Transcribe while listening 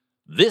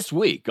This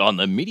week on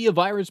the Media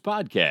Virus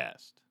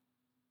Podcast.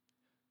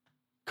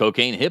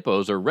 Cocaine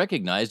hippos are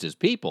recognized as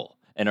people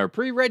and are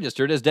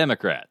pre-registered as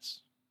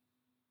Democrats.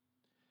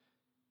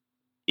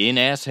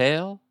 In-ass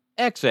hell,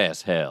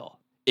 ex-ass hell.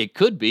 It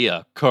could be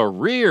a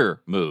career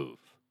move.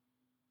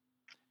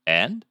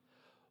 And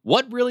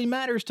what really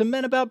matters to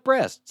men about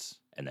breasts?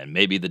 And then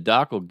maybe the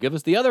doc will give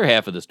us the other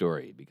half of the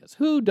story, because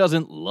who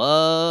doesn't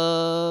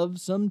love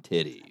some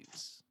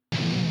titties?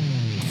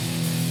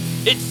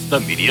 It's the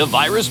Media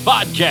Virus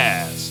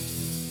Podcast.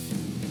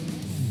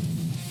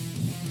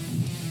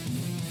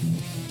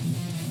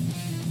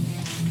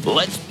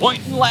 Let's point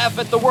and laugh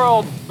at the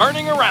world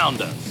burning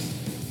around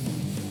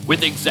us.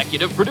 With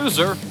executive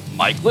producer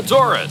Mike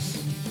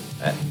Latoris.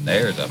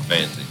 There's a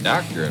fancy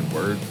doctoring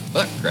word,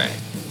 butt crack.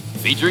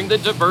 Featuring the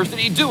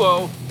diversity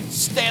duo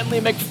Stanley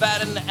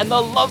McFadden and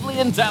the lovely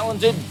and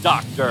talented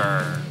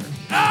Doctor.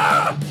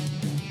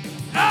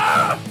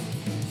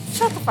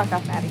 Shut the fuck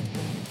up, Maddie.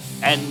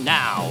 And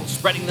now,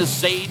 spreading the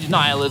sage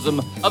nihilism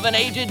of an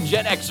aged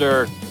Gen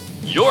Xer,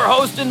 your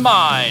host and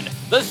mine,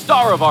 the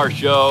star of our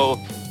show,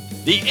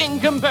 the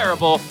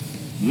incomparable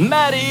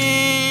Maddie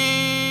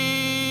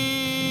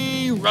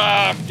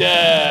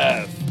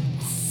Rockdeath.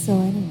 So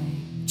anyway.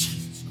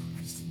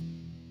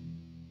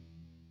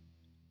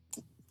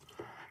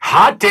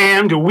 Hot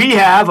damn, do we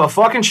have a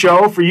fucking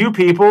show for you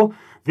people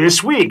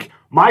this week.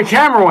 My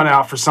camera went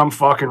out for some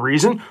fucking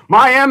reason.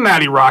 I am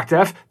Maddie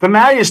Rockdeath, the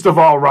Maddiest of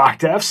all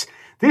Rockdeaths.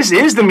 This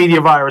is the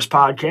Media Virus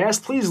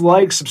Podcast. Please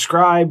like,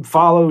 subscribe,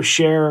 follow,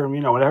 share,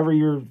 whatever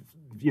you're,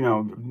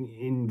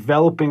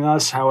 enveloping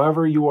us,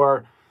 however you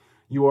are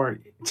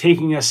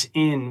taking us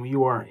in,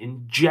 you are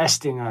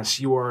ingesting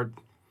us,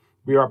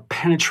 we are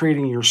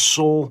penetrating your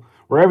soul.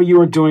 Wherever you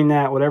are doing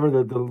that, whatever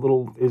the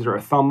little, is there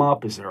a thumb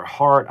up? Is there a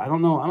heart? I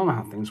don't know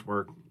how things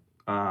work.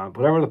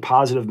 Whatever the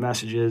positive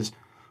message is,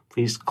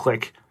 please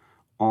click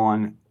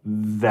on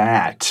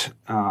that.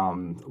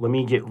 Let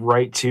me get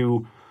right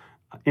to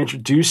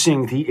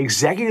introducing the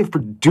executive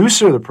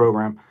producer of the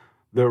program,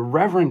 the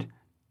Reverend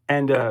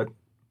and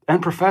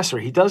Professor.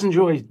 He does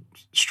enjoy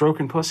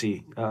stroking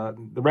pussy. The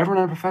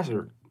Reverend and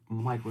Professor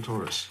Mike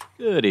Latoris.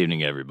 Good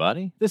evening,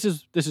 everybody. This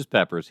is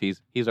Peppers.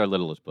 He's our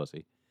littlest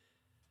pussy.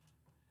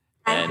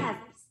 And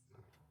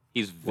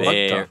he's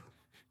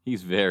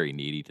very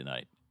needy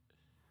tonight.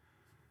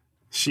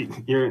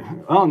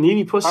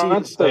 Needy pussy.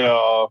 Let's say,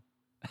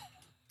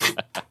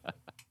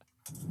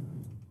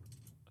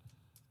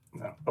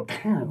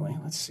 apparently,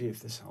 let's see if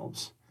this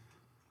helps.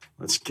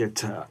 Let's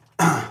get.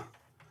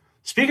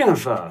 Speaking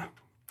of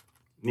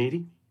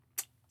needy,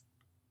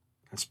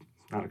 that's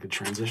not a good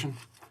transition.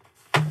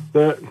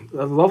 The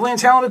lovely and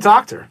talented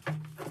doctor.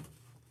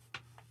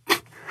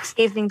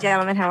 Evening,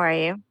 gentlemen. How are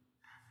you?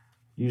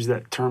 Use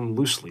that term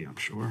loosely, I'm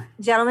sure.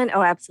 Gentlemen?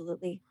 Oh,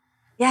 absolutely.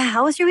 Yeah,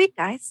 how was your week,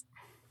 guys?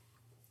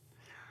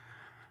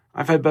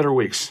 I've had better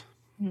weeks.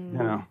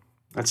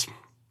 That's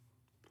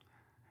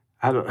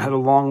had a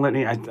long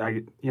litany. I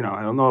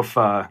don't know if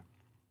I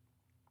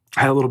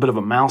had a little bit of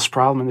a mouse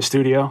problem in the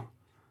studio.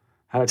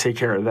 Had to take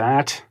care of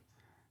that.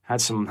 Had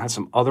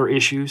some other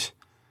issues.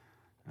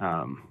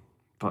 Well,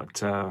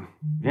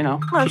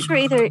 I'm sure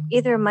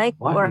either Mike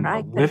or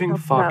I could living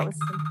help you fuck. out with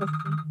some cooking.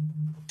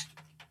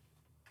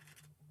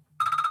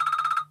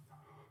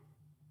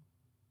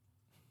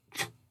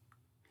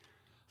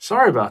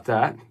 Sorry about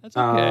that. That's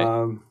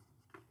okay.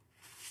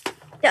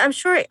 Yeah, I'm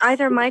sure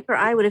either Mike or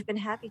I would have been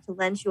happy to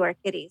lend you our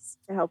kitties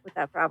to help with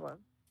that problem.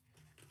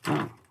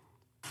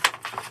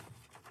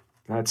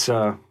 That's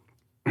well,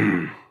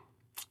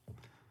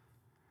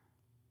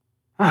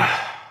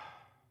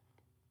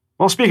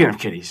 speaking of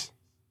kitties,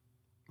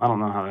 I don't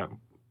know how that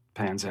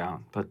pans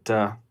out, but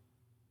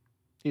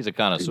He's a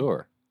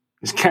connoisseur.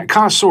 he's a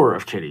connoisseur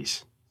of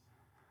kitties.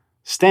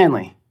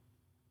 Stanley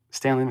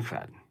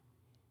McFadden,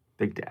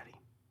 Big Daddy.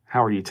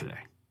 How are you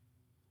today?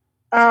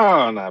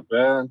 oh, not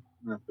bad.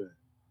 Not bad.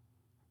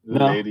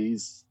 No.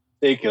 Ladies,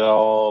 take it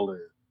all in.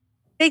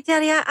 Big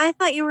Daddy, I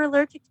thought you were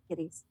allergic to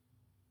kitties.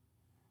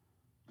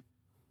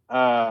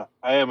 I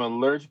am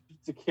allergic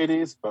to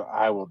kitties, but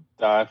I will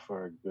die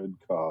for a good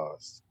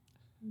cause.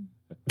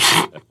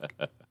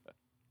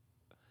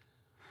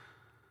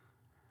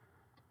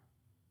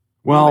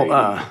 Well, Lady.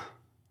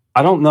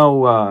 I don't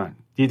know.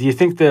 Do you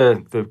think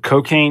the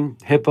cocaine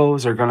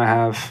hippos are going to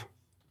have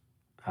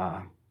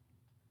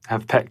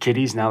pet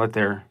kitties now that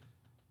they're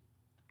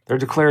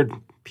declared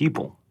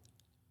people?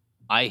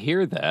 I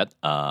hear that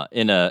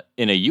in a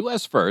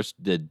U.S. first,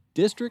 the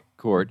district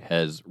court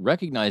has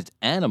recognized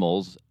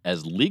animals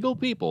as legal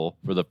people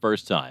for the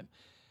first time.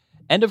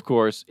 And of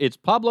course, it's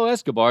Pablo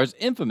Escobar's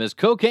infamous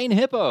cocaine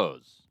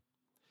hippos.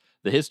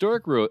 The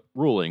historic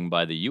ruling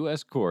by the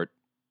U.S. court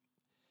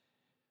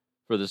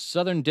for the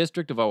Southern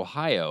District of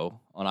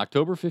Ohio on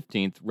October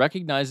 15th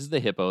recognizes the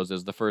hippos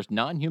as the first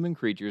non-human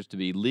creatures to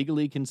be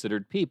legally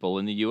considered people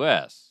in the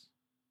U.S.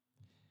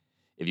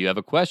 If you have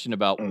a question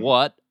about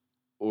what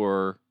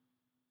or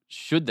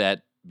should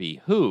that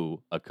be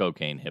who a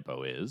cocaine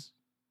hippo is,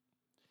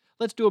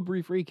 let's do a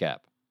brief recap.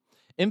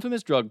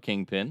 Infamous drug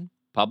kingpin,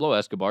 Pablo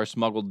Escobar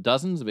smuggled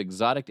dozens of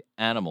exotic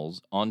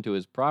animals onto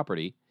his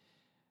property,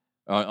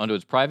 onto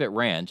his private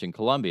ranch in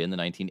Colombia in the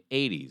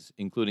 1980s,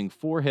 including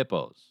 4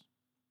 hippos.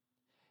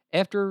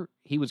 After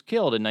he was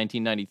killed in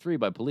 1993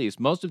 by police,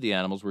 most of the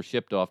animals were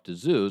shipped off to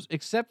zoos,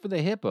 except for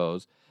the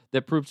hippos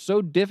that proved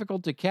so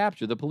difficult to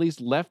capture the police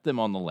left them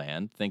on the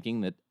land,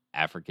 thinking that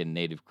African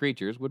native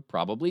creatures would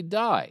probably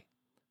die.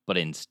 But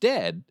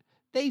instead,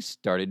 they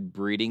started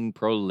breeding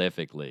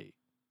prolifically.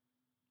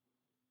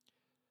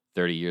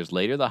 30 years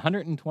later, the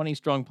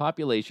 120-strong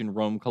population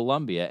roam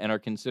Colombia and are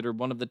considered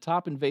one of the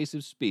top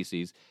invasive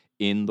species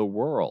in the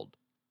world.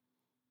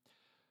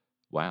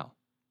 Wow.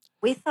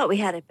 We thought we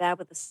had it bad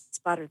with the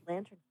spotted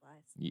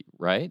lanternflies.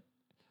 Right?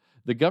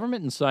 The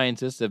government and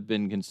scientists have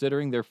been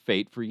considering their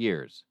fate for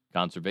years.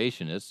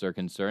 Conservationists are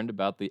concerned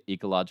about the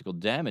ecological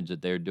damage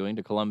that they're doing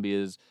to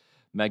Colombia's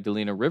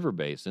Magdalena River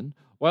Basin,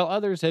 while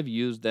others have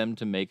used them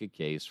to make a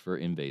case for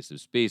invasive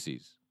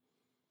species.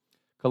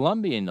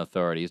 Colombian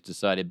authorities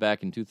decided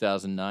back in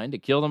 2009 to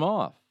kill them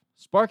off,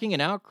 sparking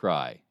an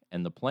outcry,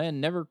 and the plan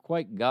never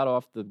quite got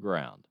off the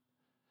ground,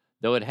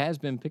 though it has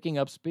been picking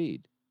up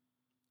speed.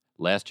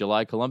 Last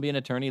July, Colombian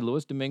attorney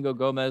Luis Domingo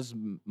Gomez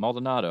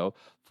Maldonado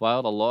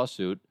filed a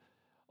lawsuit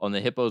on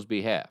the hippos'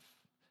 behalf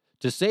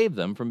to save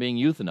them from being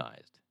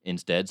euthanized,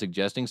 instead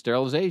suggesting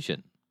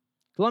sterilization.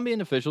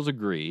 Colombian officials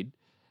agreed,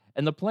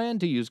 and the plan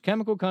to use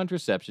chemical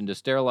contraception to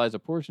sterilize a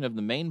portion of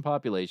the main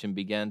population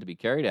began to be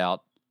carried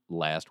out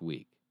last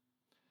week.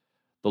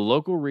 The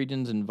local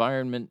region's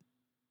environment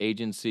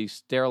agency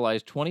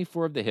sterilized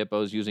 24 of the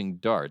hippos using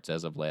darts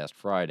as of last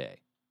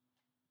Friday.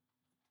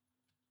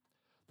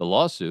 The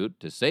lawsuit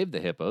to save the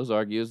hippos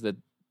argues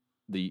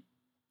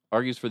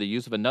for the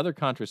use of another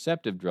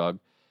contraceptive drug,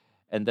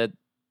 and that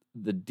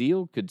the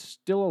deal could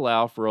still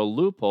allow for a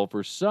loophole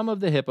for some of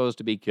the hippos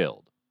to be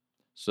killed.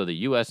 So the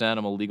U.S.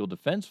 Animal Legal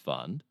Defense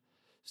Fund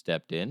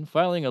stepped in,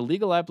 filing a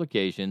legal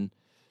application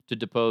to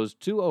depose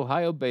 2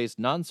 Ohio-based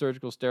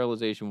non-surgical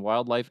sterilization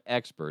wildlife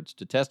experts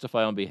to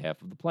testify on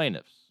behalf of the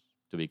plaintiffs.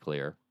 To be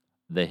clear,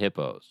 the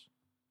hippos.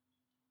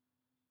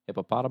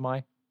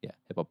 Hippopotami? Yeah,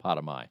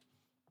 hippopotami.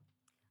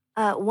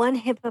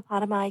 One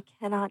hippopotami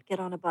cannot get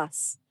on a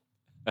bus.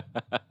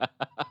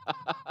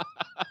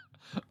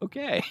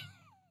 Okay.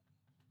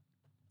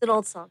 It's an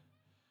old song.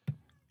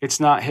 It's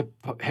not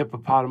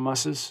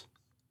hippopotamuses.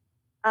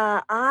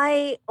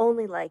 I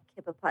only like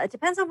hippopotamus. It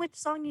depends on which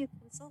song you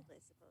consult, I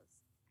suppose.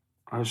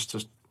 I was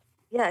just.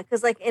 Yeah,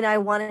 because like in I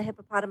Want a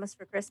Hippopotamus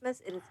for Christmas,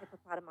 it is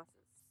hippopotamuses.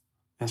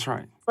 That's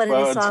right. But in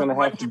Well, the it's song going to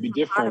One have to be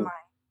different. Hippopotami,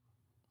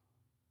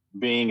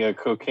 Being a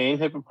cocaine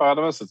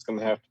hippopotamus, it's going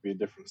to have to be a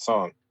different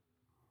song.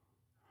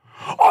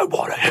 I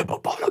want a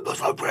hippopotamus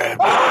for bread.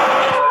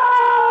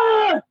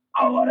 I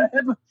want a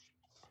hippopotamus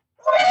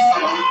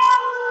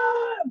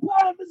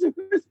for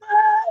Christmas.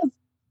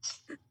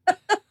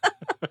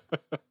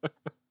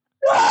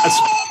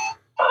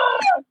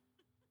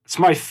 It's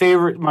my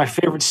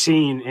favorite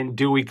scene in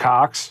Dewey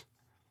Cox.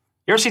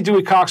 You ever see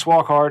Dewey Cox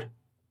Walk Hard?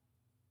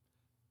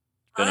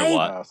 Been a I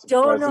while.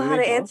 don't know how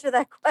to answer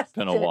that question.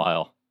 Been a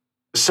while.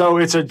 So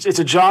it's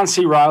a John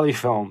C. Reilly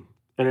film,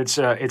 and it's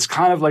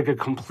kind of like a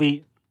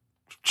complete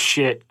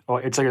shit.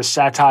 Or it's like a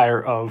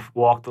satire of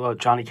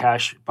Johnny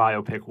Cash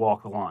biopic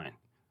Walk the Line.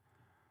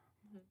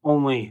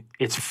 Only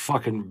it's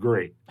fucking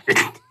great.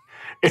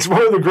 It's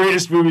one of the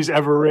greatest movies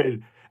ever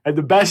written, and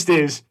the best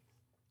is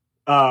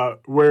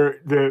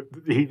where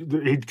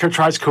he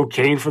tries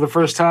cocaine for the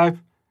first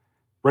time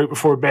right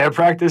before band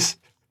practice.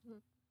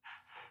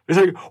 He's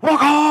like,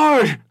 walk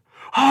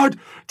hard,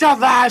 down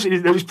lives.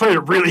 And he's playing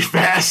it really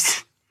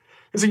fast.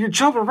 It's like you're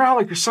jumping around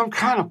like you're some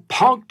kind of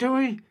punk,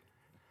 Dewey.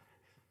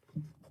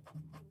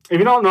 If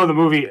you don't know the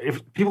movie,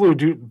 if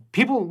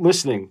people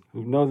listening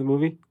who know the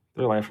movie,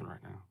 they're laughing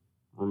right now,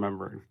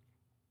 remembering.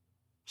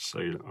 So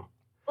you know.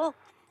 Cool.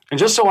 And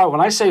just so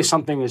when I say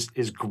something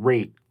is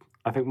great,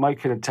 I think Mike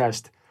can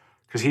attest,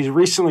 because he's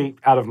recently,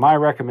 out of my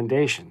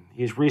recommendation,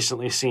 he's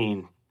recently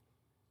seen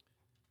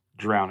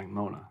Drowning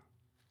Mona.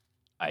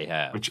 I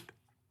have.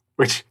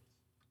 Which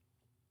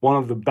one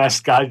of the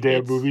best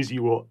goddamn movies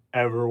you will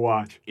ever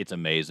watch. It's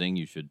amazing.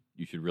 You should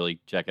really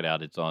check it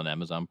out. It's on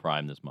Amazon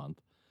Prime this month.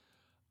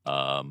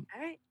 All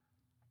right.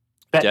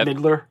 Bette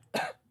Midler,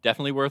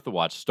 definitely worth the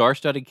watch.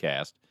 Star-studded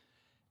cast,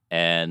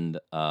 and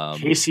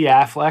Casey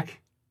Affleck,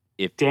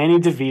 Danny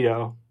DeVito.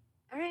 All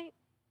right.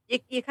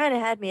 You kind of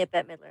had me at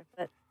Bette Midler,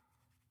 but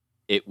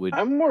it would.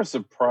 I'm more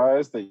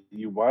surprised that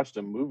you watched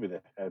a movie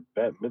that had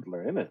Bette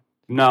Midler in it.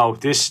 No,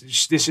 this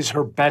is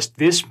her best.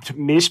 This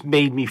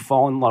made me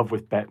fall in love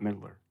with Bette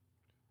Midler.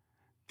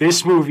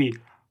 This movie,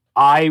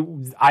 I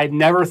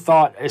never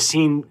thought I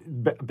seen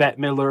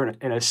Bette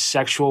Midler in a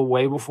sexual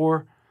way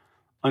before,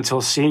 until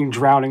seeing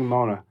Drowning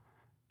Mona,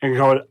 and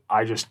going,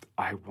 I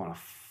want to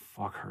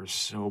fuck her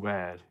so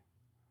bad.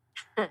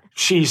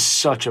 She's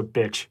such a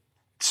bitch.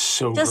 It's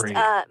so just great.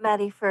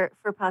 Maddie, for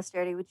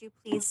posterity, would you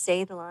please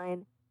say the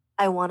line,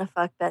 "I want to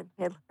fuck Bette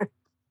Midler"?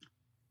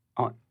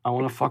 I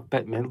want to fuck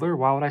Bette Midler?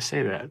 Why would I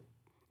say that?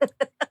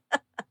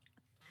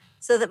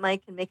 So that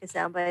Mike can make a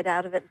soundbite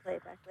out of it and play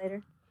it back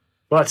later.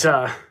 But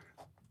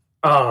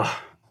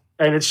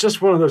And it's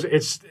just one of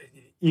those.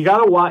 You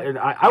gotta watch.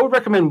 I would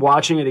recommend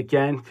watching it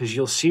again because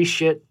you'll see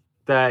shit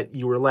that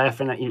you were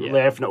laughing at. You were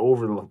laughing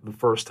over the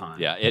first time.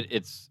 Yeah,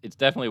 it's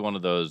definitely one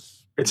of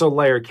those. It's a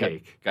layer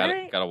cake.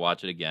 Gotta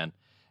watch it again,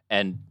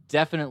 and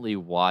definitely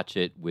watch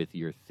it with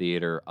your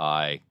theater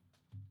eye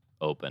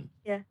open.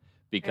 Yeah,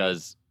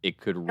 because it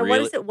could And really.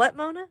 what is it? What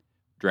Mona?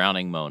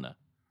 Drowning Mona.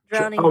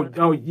 Drowning Mona.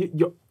 Oh,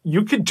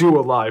 you could do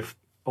a live.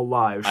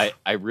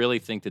 I really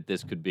think that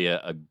this could be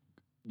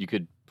you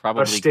could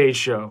probably a stage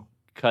show.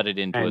 Cut it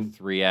into a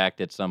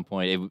 3-act at some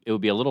point. It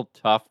would be a little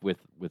tough with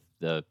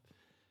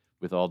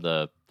all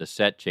the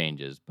set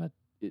changes, but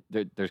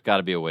there's got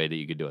to be a way that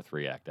you could do a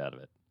 3-act out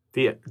of it.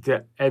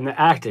 And the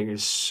acting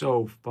is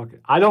so fucking.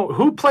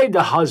 Who played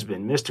the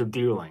husband, Mr.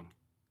 Dearling?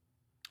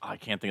 Oh, I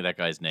can't think of that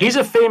guy's name. He's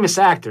a famous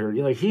actor.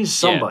 Like he's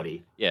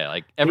somebody. Yeah,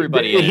 like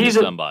everybody is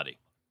somebody.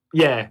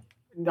 Yeah,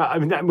 I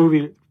mean that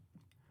movie.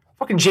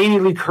 Fucking Jamie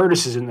Lee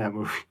Curtis is in that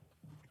movie.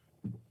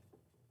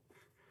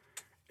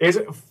 It's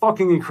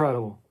fucking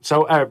incredible.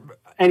 So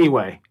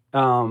anyway,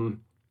 coming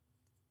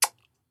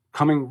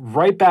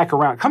right back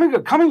around, coming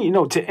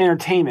to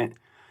entertainment.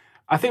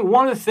 I think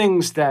one of the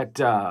things that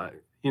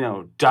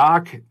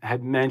Doc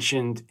had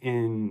mentioned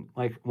in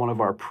like one of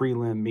our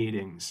prelim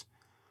meetings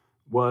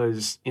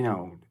was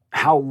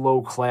how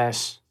low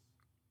class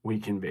we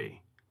can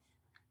be,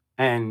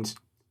 and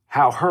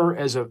how her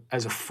as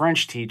a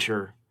French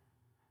teacher,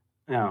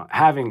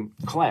 having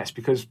class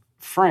because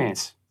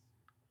France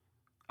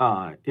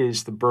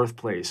is the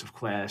birthplace of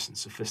class and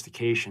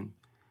sophistication.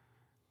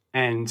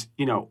 And,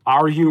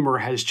 our humor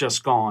has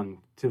just gone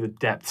to the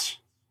depths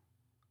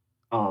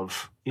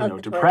of,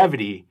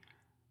 depravity.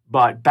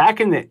 But back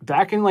in like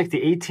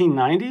the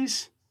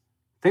 1890s,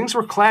 things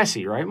were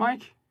classy, right,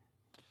 Mike?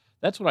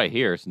 That's what I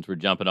hear. Since we're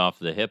jumping off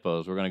the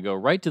hippos, we're going to go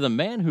right to the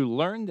man who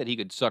learned that he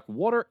could suck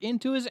water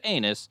into his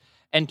anus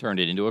and turned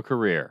it into a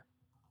career.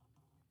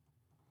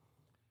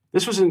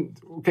 This was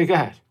okay, go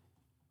ahead.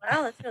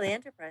 Wow, that's really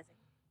enterprising.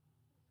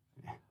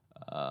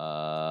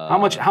 How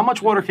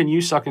much water can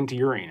you suck into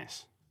your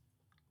anus?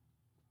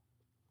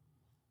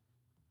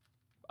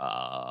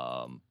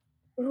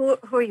 Who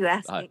are you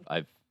asking?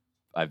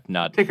 I've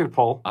not taken a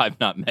poll. I've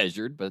not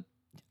measured, but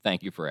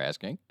thank you for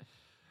asking.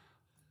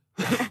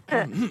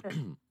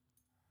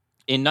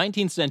 In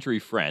 19th century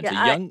France,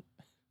 please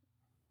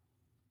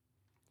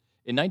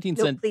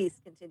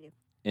continue.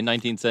 In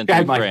 19th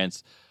century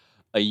France,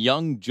 a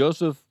young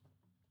Joseph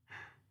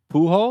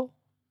Pujol,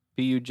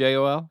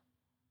 Pujol.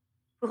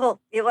 Pujol.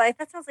 Yeah, well,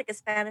 that sounds like a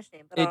Spanish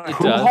name, but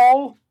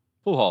Pujol.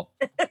 Pujol.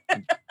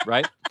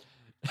 Right?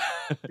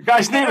 The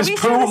guy's name is Pujol.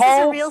 Sure this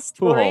is a real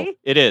story? Pujol.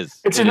 It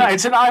is. It's an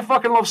I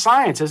fucking love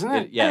science, isn't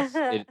it? Yes.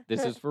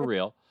 This is for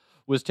real.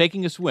 Was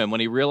taking a swim when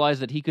he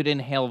realized that he could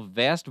inhale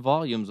vast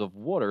volumes of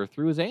water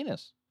through his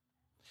anus.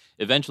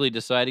 Eventually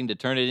deciding to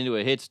turn it into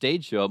a hit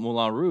stage show at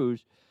Moulin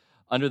Rouge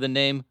under the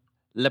name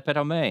Le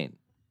Pétomane,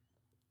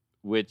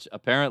 which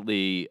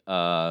apparently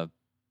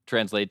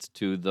translates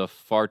to the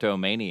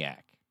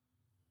Fartomaniac.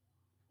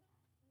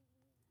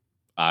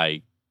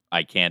 I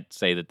can't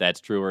say that that's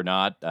true or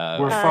not.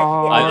 I'm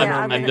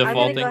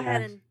defaulting.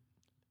 I'm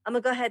gonna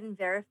go ahead and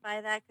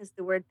verify that because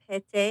the word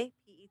pete,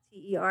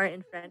 P-E-T-E-R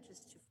in French is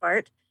to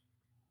fart.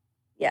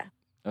 Yeah.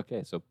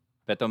 Okay, so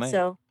pétomane.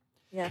 So,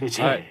 yeah.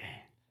 All right.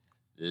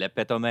 Le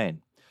Pétomane.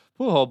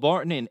 Pujol,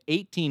 born in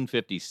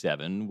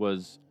 1857,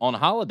 was on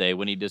holiday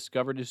when he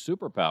discovered his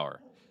superpower.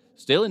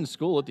 Still in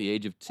school at the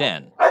age of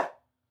 10.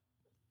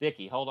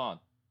 Dickie, hold on.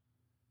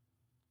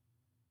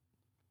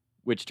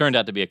 Which turned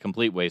out to be a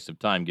complete waste of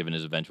time given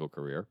his eventual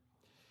career.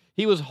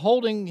 He was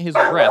holding his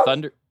breath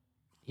under...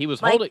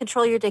 Mike,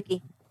 control your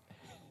Dickie.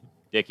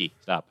 Dickie,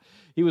 stop.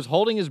 He was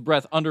holding his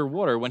breath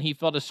underwater when he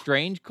felt a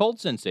strange cold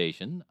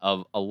sensation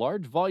of a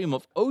large volume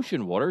of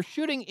ocean water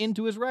shooting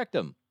into his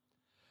rectum.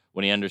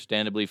 When he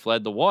understandably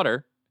fled the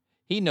water,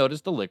 he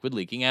noticed the liquid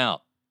leaking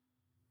out.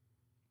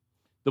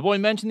 The boy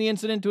mentioned the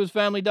incident to his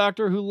family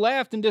doctor, who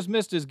laughed and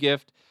dismissed his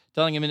gift,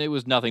 telling him it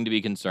was nothing to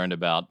be concerned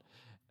about,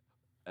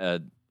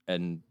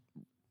 and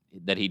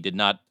that he did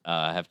not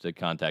have to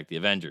contact the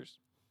Avengers.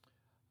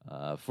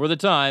 For the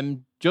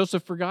time,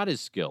 Joseph forgot his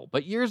skill,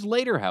 but years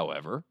later,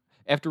 however,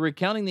 after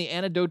recounting the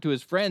anecdote to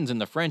his friends in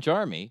the French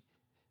army,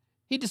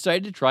 he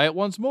decided to try it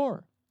once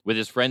more. With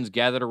his friends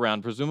gathered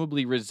around,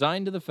 presumably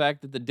resigned to the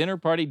fact that the dinner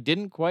party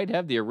didn't quite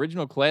have the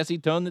original classy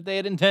tone that they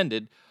had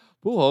intended,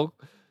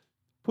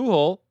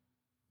 Pujol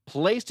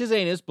placed his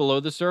anus below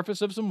the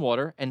surface of some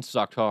water and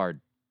sucked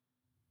hard.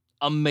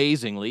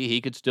 Amazingly,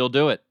 he could still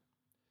do it.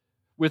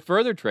 With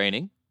further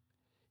training,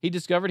 he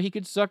discovered he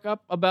could suck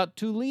up about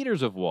 2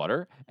 liters of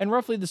water and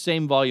roughly the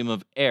same volume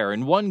of air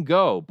in one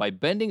go by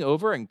bending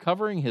over and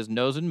covering his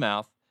nose and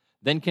mouth,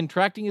 then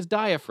contracting his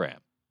diaphragm.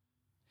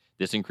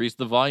 This increased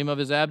the volume of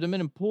his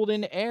abdomen and pulled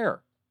in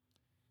air,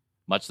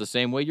 much the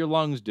same way your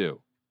lungs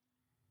do.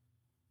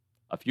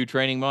 A few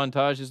training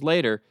montages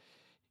later,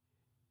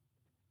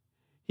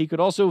 he could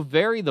also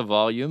vary the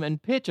volume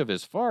and pitch of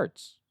his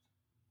farts,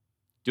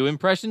 do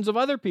impressions of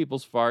other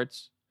people's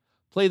farts,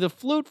 play the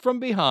flute from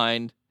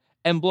behind,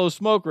 and blow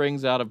smoke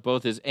rings out of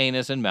both his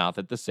anus and mouth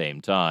at the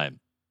same time.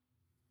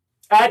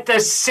 At the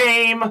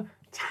same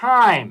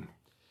time.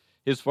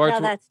 His farts Now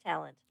were, that's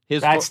talent.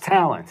 That's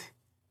talent.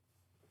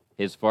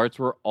 his farts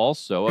were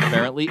also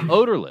apparently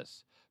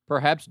odorless,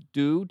 perhaps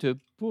due to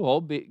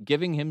Pujol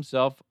giving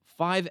himself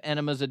 5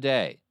 enemas a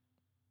day.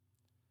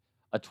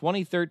 A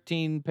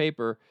 2013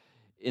 paper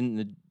in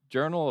the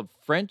Journal of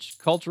French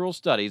Cultural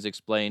Studies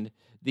explained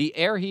the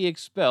air he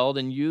expelled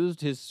and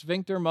used his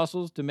sphincter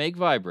muscles to make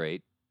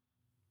vibrate,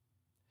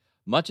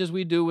 much as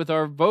we do with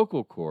our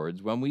vocal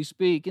cords when we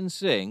speak and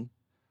sing,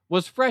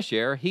 was fresh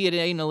air he had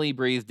anally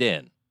breathed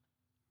in.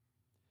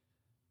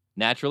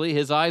 Naturally,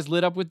 his eyes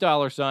lit up with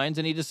dollar signs,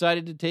 and he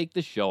decided to take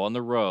the show on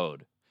the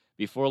road.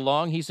 Before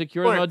long, he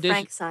secured an Or audition.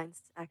 Frank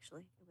signs,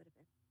 actually. It would have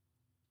been.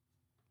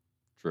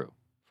 True,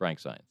 Frank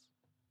signs.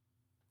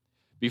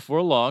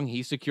 Before long,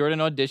 he secured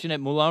an audition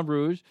at Moulin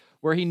Rouge,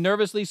 where he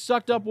nervously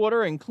sucked up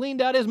water and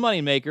cleaned out his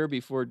moneymaker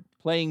before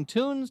playing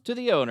tunes to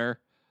the owner,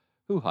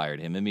 who hired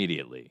him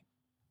immediately.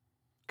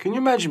 Can you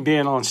imagine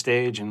being on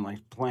stage and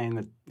like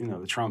playing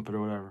the trumpet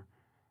or whatever,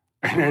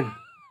 and then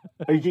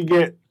like you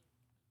get a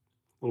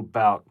little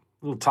bout,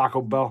 little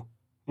Taco Bell,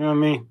 you know what I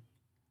mean?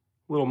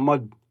 Little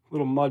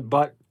mud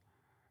butt,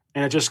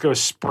 and it just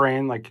goes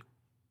spraying like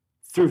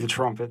through the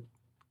trumpet,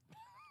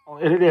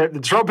 and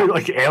the trumpet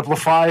like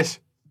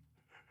amplifies,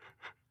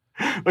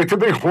 like the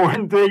big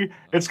horn thing.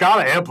 It's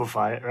gotta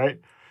amplify it,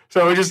 right?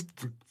 So it just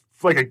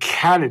like a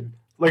cannon,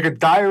 like a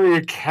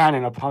diarrhea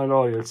cannon upon an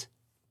audience.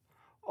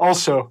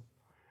 Also,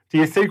 do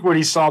you think when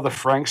he saw the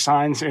Frank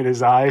signs in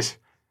his eyes,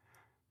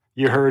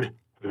 you heard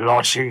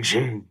 "La Ching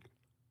Ching"?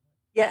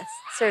 Yes,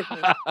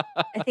 certainly.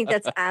 I think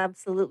that's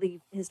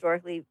absolutely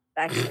historically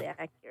factually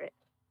accurate.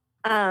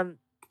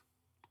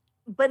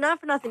 But not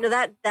for nothing. No,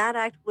 that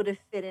act would have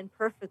fit in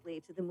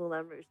perfectly to the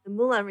Moulin Rouge. The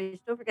Moulin Rouge,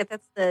 don't forget,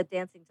 that's the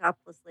dancing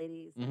topless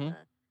ladies. Mhm.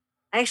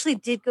 I actually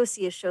did go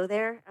see a show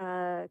there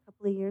a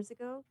couple of years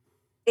ago.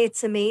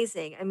 It's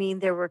amazing. I mean,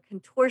 there were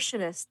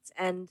contortionists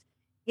and,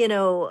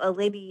 a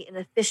lady in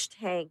a fish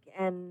tank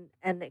and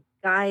a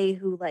guy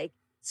who like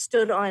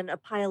stood on a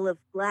pile of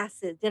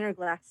glasses, dinner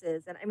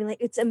glasses. And I mean, like,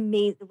 it's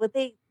amazing what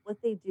they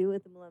do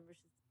at the Moulin Rouge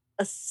is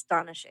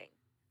astonishing,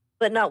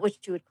 but not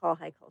what you would call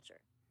high culture.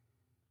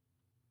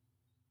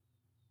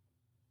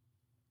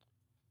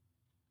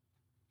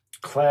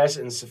 Class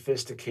and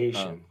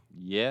sophistication.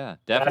 Yeah,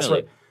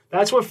 definitely.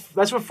 That's what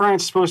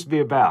France is supposed to be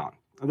about.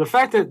 The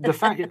fact I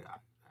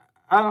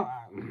don't.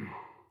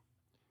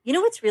 You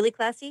know what's really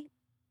classy?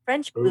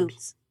 French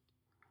boobs.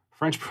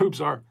 French boobs,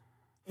 I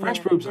they're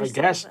so guess.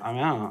 classy. I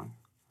don't know.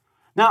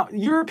 Now,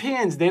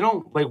 Europeans, they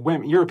don't like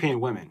women. European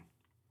women,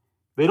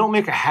 they don't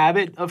make a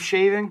habit of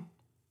shaving.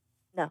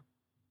 No.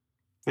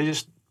 They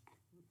just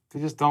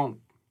don't.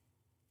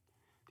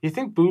 Do you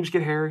think boobs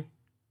get hairy?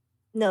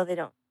 No, they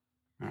don't.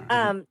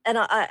 And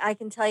I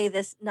can tell you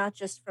this not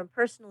just from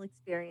personal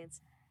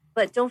experience,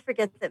 but don't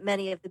forget that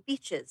many of the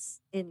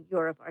beaches in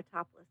Europe are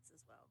topless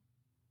as well.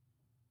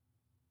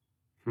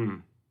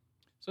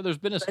 So there's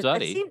been a But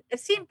study. I've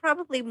seen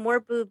probably more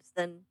boobs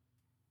than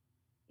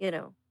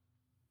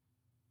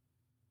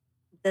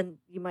than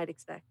you might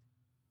expect.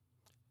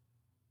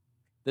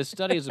 This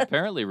study has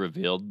apparently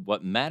revealed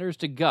what matters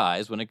to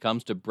guys when it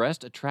comes to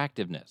breast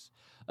attractiveness.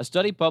 A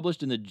study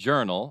published in the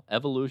journal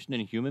Evolution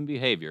in Human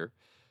Behavior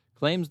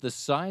claims the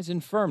size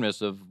and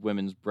firmness of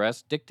women's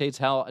breasts dictates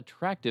how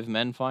attractive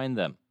men find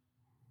them.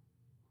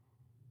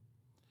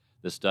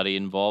 The study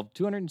involved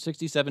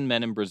 267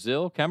 men in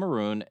Brazil,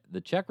 Cameroon,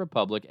 the Czech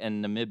Republic,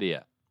 and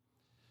Namibia.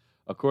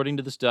 According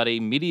to the study,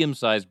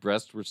 medium-sized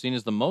breasts were seen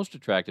as the most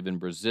attractive in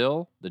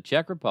Brazil, the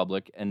Czech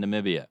Republic, and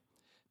Namibia.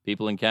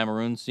 People in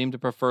Cameroon seem to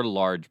prefer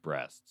large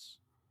breasts.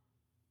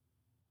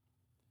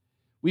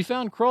 We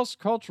found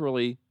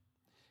cross-culturally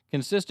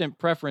consistent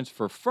preference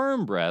for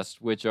firm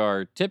breasts, which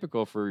are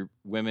typical for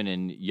women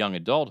in young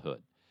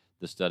adulthood.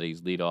 The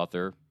study's lead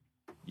author,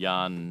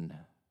 Jan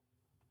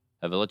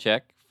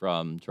Havlicek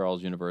from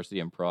Charles University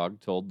in Prague,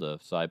 told the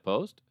Side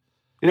Post.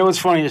 You know what's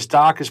funny is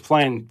Doc is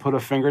playing "Put a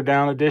Finger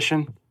Down"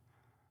 edition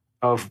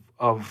of,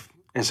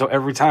 and so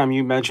every time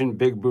you mention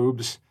big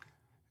boobs,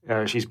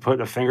 she's putting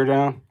a finger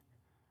down.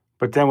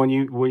 But then when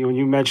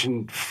you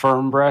mention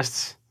firm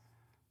breasts,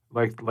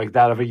 like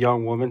that of a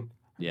young woman,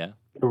 Yeah.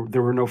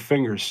 there were no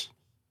fingers.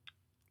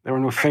 There were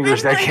no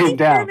fingers that came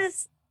down.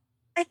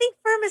 I think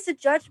firm is a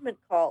judgment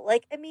call.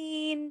 Like, I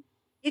mean,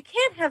 you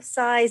can't have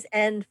size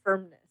and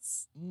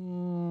firmness.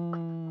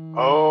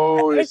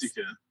 Oh, yes, you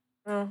can.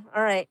 Oh,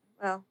 all right.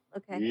 Well,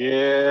 okay.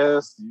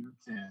 Yes, you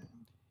can.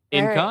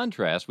 In All right.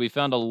 contrast, we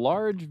found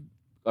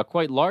a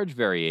quite large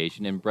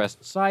variation in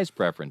breast size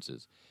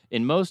preferences.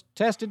 In most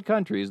tested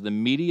countries, the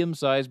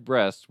medium-sized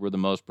breasts were the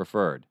most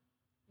preferred.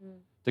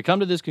 To come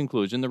to this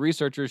conclusion, the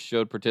researchers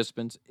showed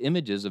participants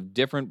images of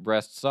different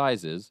breast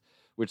sizes,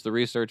 which the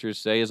researchers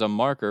say is a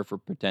marker for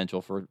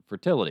potential for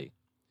fertility.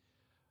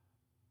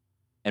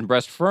 And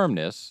breast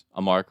firmness,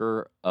 a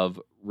marker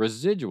of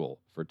residual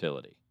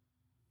fertility.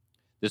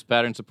 This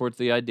pattern supports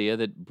the idea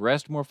that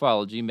breast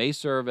morphology may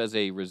serve as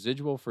a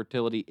residual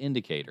fertility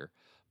indicator,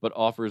 but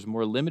offers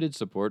more limited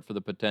support for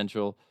the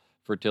potential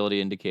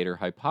fertility indicator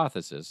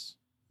hypothesis,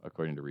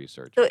 according to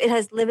research. So it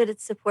has limited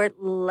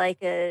support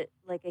like a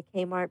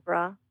Kmart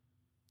bra.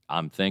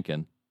 I'm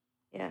thinking.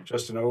 Yeah,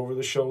 Just an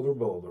over-the-shoulder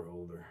boulder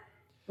holder.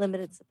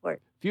 limited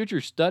support.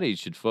 Future studies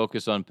should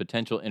focus on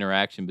potential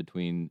interaction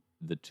between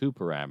the two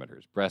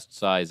parameters, breast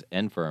size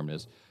and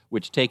firmness,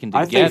 which taken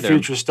I think together.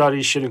 future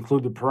studies should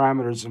include the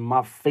parameters of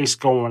my face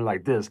going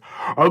like this.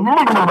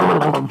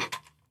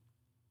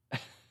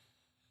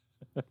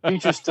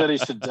 Future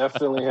studies should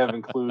definitely have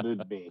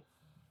included me.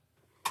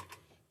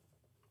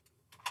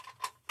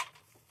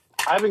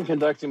 I've been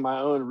conducting my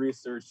own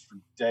research for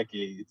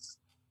decades.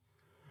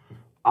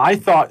 I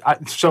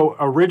thought so.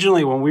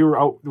 Originally, when we were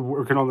out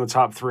working on the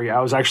top 3,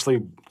 I was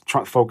actually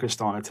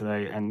focused on it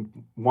today, and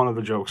one of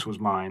the jokes was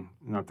mine,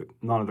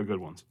 none of the good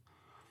ones.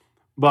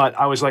 But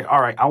I was like, all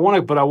right, I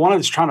wanted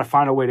to try to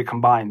find a way to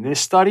combine this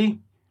study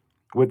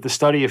with the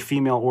study of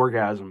female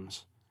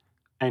orgasms,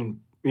 and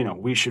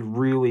we should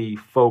really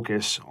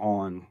focus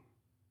on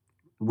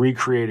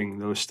recreating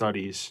those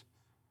studies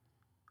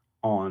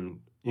on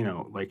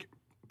like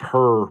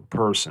per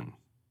person.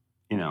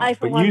 I,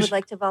 for one, would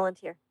like to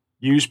volunteer.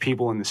 Use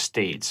people in the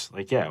States.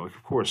 Like, yeah,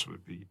 of course it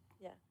would be.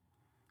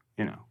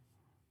 Yeah.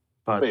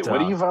 But wait,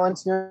 what are you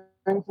volunteering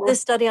for? The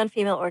study on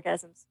female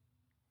orgasms.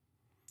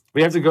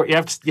 We have to go. You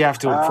have to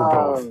for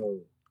both.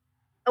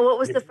 Oh, what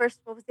was the first?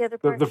 What was the other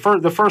part?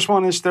 The first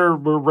one is we're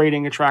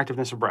rating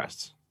attractiveness of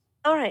breasts.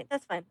 All right,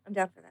 that's fine. I'm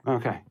down for that.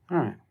 Okay, all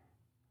right.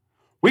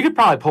 We could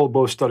probably pull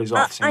both studies off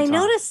at the same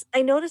time.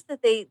 I noticed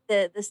that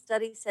the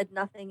study said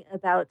nothing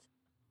about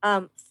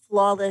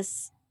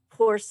flawless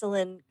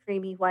porcelain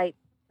creamy white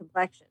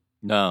complexion.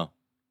 No.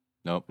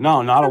 Nope.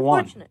 No, not a one.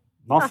 Unfortunate.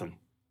 Nothing.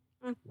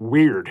 Huh.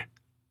 Weird.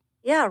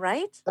 Yeah,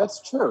 right?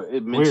 That's true.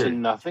 It mentioned Weird.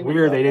 nothing.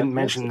 Weird. about They didn't ethnicity.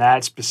 mention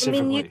that specifically.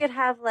 I mean, you could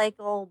have like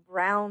all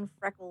brown,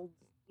 freckled,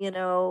 I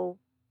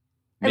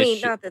Mis-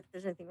 mean, not that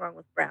there's anything wrong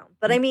with brown,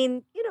 but I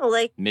mean,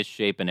 like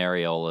misshapen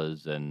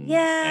areolas and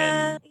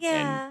Yeah, and,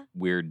 yeah. and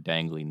weird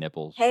dangly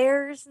nipples.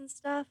 hairs and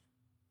stuff,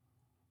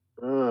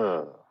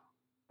 Ugh.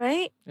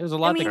 right? There's a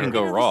lot mean, that can you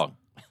go know, wrong.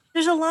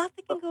 There's a lot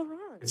that can go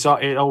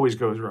wrong. It always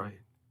goes right.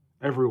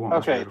 Everyone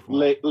was Okay, beautiful.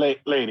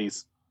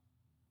 ladies.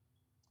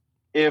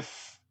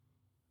 If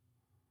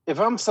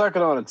I'm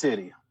sucking on a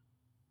titty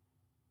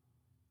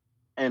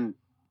and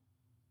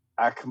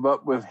I come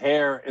up with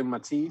hair in my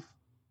teeth,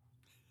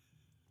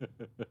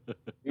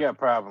 you got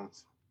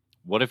problems.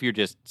 What if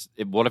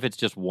it's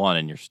just one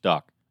and you're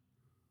stuck?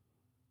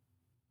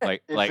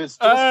 Like If like it's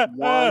just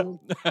one,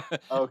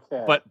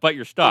 okay. but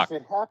you're stuck.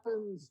 If it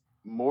happens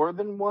more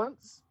than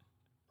once,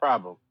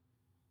 problem.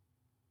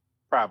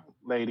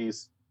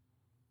 Ladies,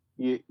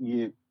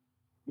 you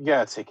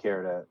gotta take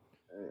care of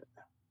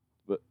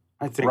that.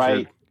 I think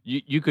Right.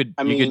 You could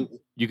I you mean, could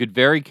you could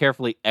very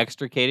carefully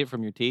extricate it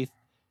from your teeth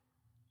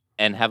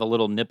and have a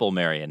little nipple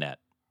marionette.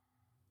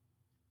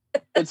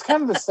 it's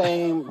kind of the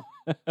same.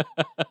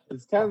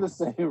 It's kind of the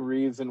same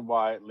reason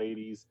why,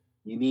 ladies,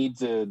 you need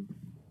to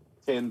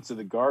tend to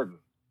the garden,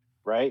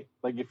 right?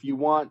 Like if you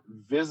want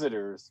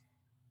visitors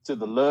to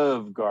the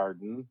love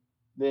garden,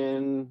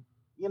 then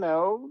you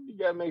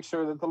gotta make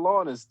sure that the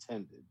lawn is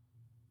tended.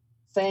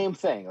 Same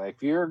thing. Like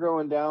if you're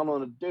going down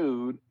on a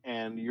dude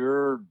and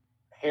you're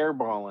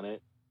hairballing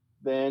it,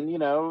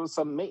 then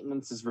some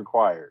maintenance is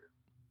required.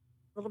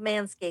 Little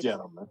manscaping.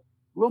 Gentlemen,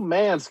 a little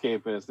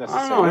manscaping is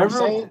necessary. I don't know, You what I'm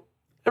saying?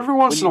 every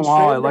once in When a you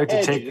while, I trim the like to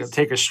edges-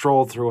 take a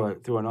stroll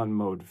through an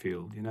unmowed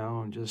field,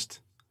 and just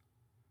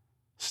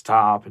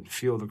stop and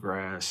feel the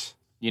grass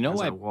You know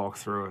as I why? walk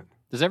through it.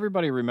 Does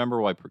everybody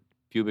remember why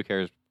pubic hair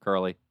is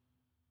curly?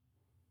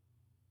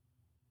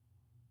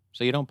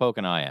 So you don't poke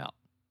an eye out.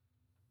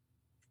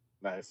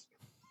 Nice.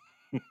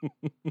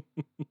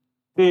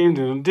 Ding,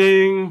 ding,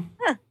 ding.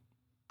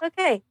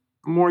 Okay.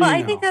 The more Well, you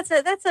I know. think that's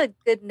a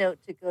good note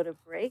to go to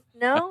break.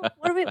 No,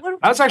 what are we?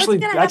 That's actually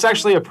what's gonna happen?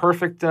 actually a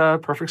perfect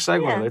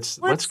segue. Yeah. Let's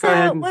go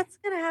ahead. What's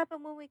gonna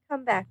happen when we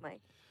come back,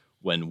 Mike?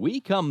 When we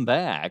come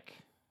back,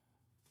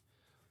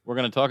 we're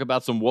going to talk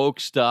about some woke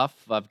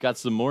stuff. I've got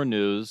some more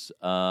news.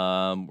 We're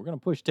going to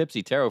push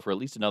Tipsy Tarot for at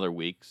least another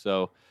week.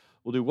 So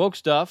we'll do woke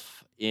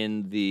stuff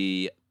in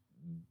the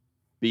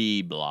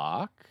B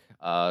block.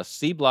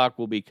 C block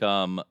will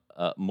become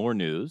more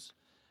news.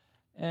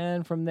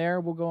 And from there,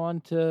 we'll go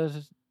on to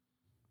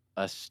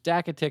a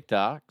stack of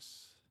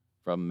TikToks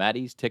from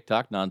Maddie's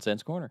TikTok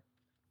Nonsense Corner.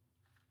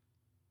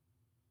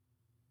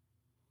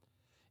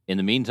 In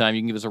the meantime,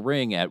 you can give us a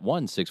ring at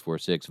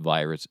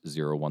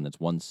 1-646-VIRUS-01. That's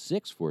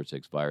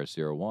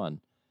 1-646-VIRUS-01.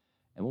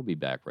 And we'll be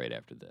back right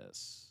after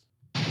this.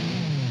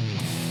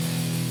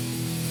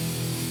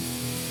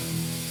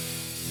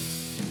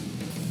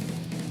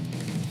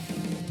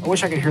 I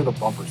wish I could hear the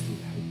bumpers through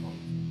the headphones.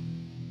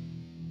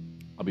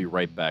 I'll be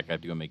right back. I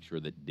have to go make sure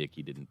that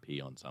Dickie didn't pee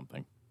on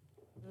something.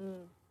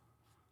 Mm.